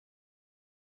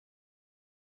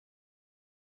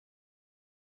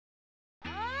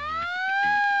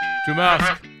To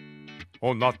mask.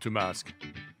 Or not to mask.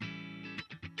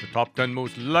 The top 10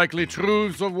 most likely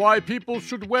truths of why people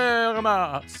should wear a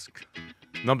mask.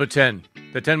 Number 10.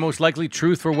 The 10 most likely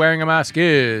truth for wearing a mask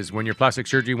is when your plastic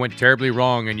surgery went terribly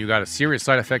wrong and you got a serious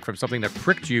side effect from something that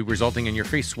pricked you, resulting in your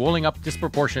face swelling up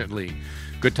disproportionately.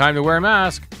 Good time to wear a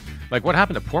mask. Like what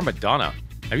happened to poor Madonna?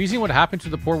 Have you seen what happened to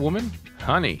the poor woman?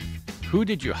 Honey, who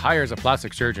did you hire as a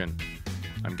plastic surgeon?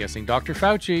 I'm guessing Dr.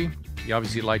 Fauci. He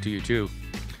obviously lied to you too.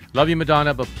 Love you,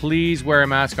 Madonna, but please wear a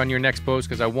mask on your next post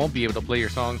because I won't be able to play your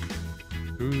song.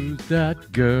 Who's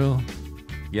that girl?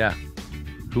 Yeah,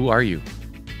 who are you?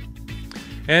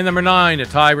 And number 9, a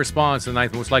tie response. The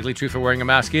 9th most likely truth for wearing a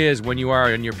mask is when you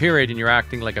are on your period and you're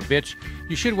acting like a bitch,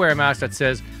 you should wear a mask that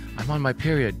says, I'm on my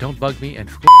period, don't bug me and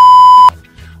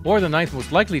Or the 9th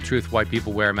most likely truth why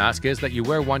people wear a mask is that you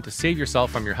wear one to save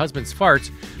yourself from your husband's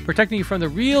farts, protecting you from the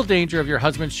real danger of your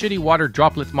husband's shitty water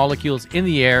droplet molecules in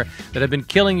the air that have been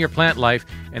killing your plant life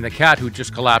and the cat who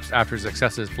just collapsed after his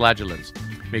excessive flatulence.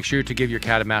 Make sure to give your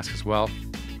cat a mask as well.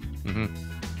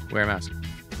 Wear a mask.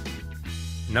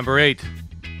 Number 8.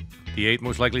 The 8th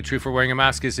most likely truth for wearing a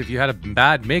mask is if you had a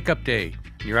bad makeup day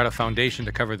and you're out of foundation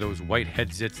to cover those white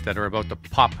head zits that are about to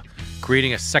pop,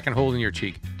 creating a second hole in your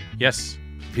cheek. Yes,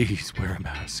 please wear a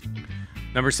mask.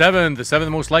 Number 7, the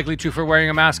 7th most likely truth for wearing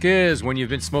a mask is when you've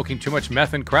been smoking too much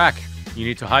meth and crack. You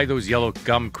need to hide those yellow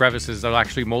gum crevices that are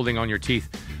actually molding on your teeth.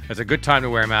 That's a good time to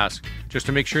wear a mask, just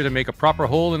to make sure to make a proper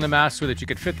hole in the mask so that you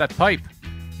could fit that pipe.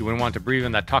 You wouldn't want to breathe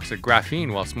in that toxic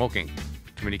graphene while smoking.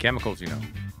 Too many chemicals, you know.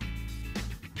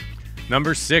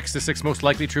 Number 6, the 6th most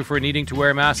likely truth for needing to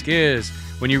wear a mask is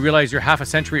when you realize you're half a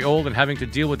century old and having to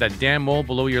deal with that damn mole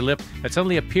below your lip that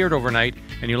suddenly appeared overnight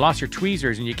and you lost your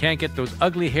tweezers and you can't get those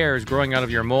ugly hairs growing out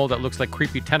of your mole that looks like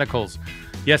creepy tentacles.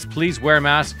 Yes, please wear a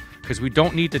mask because we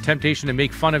don't need the temptation to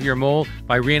make fun of your mole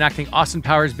by reenacting Austin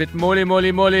Powers' bit mole,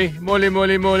 mole, mole, mole,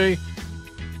 mole, mole.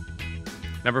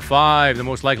 Number 5, the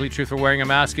most likely truth for wearing a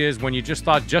mask is when you just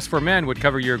thought Just for Men would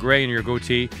cover your gray and your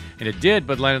goatee, and it did,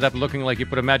 but landed up looking like you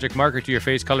put a magic marker to your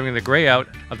face, coloring the gray out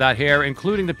of that hair,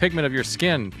 including the pigment of your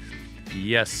skin.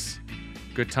 Yes,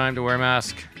 good time to wear a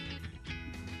mask.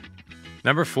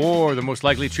 Number 4, the most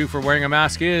likely truth for wearing a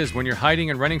mask is when you're hiding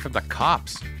and running from the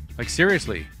cops. Like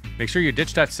seriously, make sure you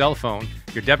ditch that cell phone,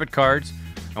 your debit cards,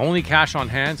 only cash on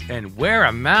hand, and wear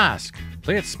a mask.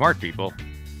 Play it smart, people.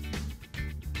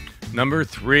 Number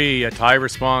 3, a tie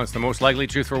response. The most likely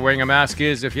truth for wearing a mask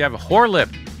is if you have a whore lip.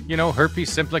 You know, herpes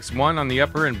simplex 1 on the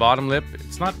upper and bottom lip.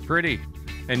 It's not pretty.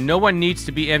 And no one needs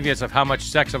to be envious of how much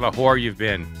sex of a whore you've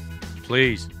been.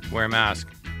 Please, wear a mask.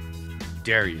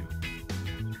 Dare you.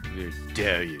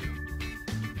 Dare you.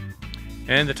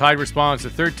 And the tied response. The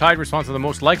third tied response of the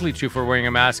most likely truth for wearing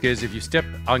a mask is if you step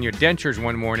on your dentures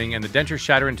one morning and the dentures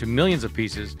shatter into millions of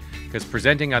pieces, because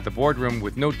presenting at the boardroom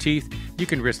with no teeth, you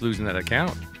can risk losing that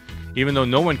account. Even though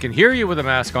no one can hear you with a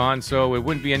mask on, so it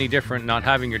wouldn't be any different not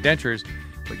having your dentures,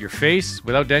 but your face,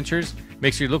 without dentures,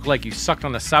 makes you look like you sucked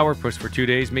on a sourpuss for 2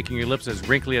 days, making your lips as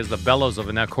wrinkly as the bellows of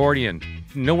an accordion.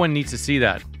 No one needs to see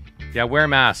that. Yeah, wear a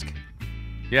mask.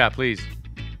 Yeah, please.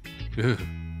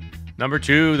 Number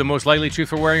 2, the most likely truth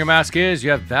for wearing a mask is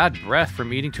you have bad breath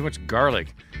from eating too much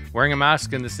garlic. Wearing a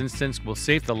mask in this instance will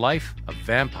save the life of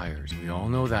vampires. We all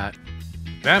know that.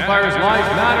 Vampires'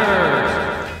 life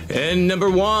matters! And number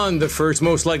 1, the first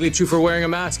most likely truth for wearing a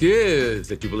mask is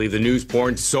that you believe the news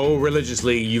porn so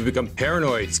religiously you've become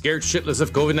paranoid, scared shitless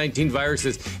of COVID-19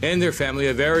 viruses and their family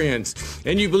of variants.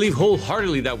 And you believe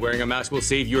wholeheartedly that wearing a mask will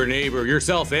save your neighbor,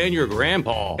 yourself, and your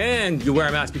grandpa. And you wear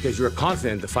a mask because you're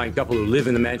confident the fine couple who live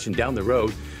in the mansion down the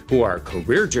road, who are a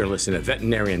career journalist and a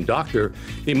veterinarian doctor,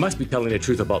 they must be telling the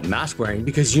truth about mask wearing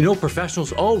because you know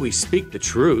professionals always speak the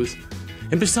truth.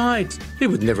 And besides, they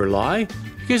would never lie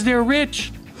because they're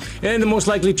rich. And the most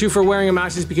likely truth for wearing a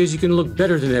mask is because you can look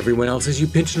better than everyone else as you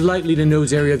pinch lightly the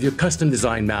nose area of your custom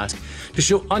designed mask to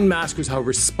show unmaskers how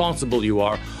responsible you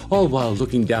are, all while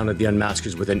looking down at the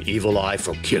unmaskers with an evil eye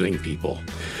for killing people.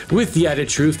 With the added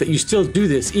truth that you still do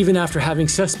this even after having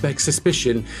suspect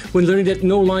suspicion when learning that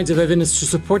no lines of evidence to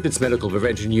support its medical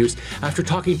prevention use after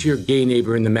talking to your gay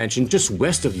neighbor in the mansion just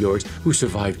west of yours who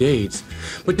survived AIDS.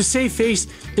 But to save face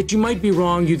that you might be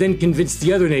wrong, you then convince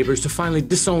the other neighbors to finally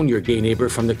disown your gay neighbor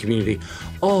from the community,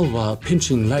 all while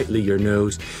pinching lightly your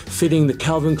nose, fitting the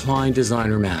Calvin Klein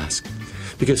designer mask.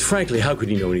 Because frankly, how could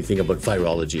he know anything about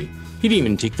virology? He didn't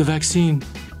even take the vaccine.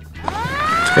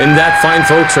 And that, fine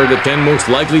folks, are the 10 most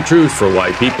likely truths for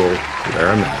why people wear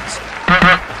a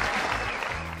mask.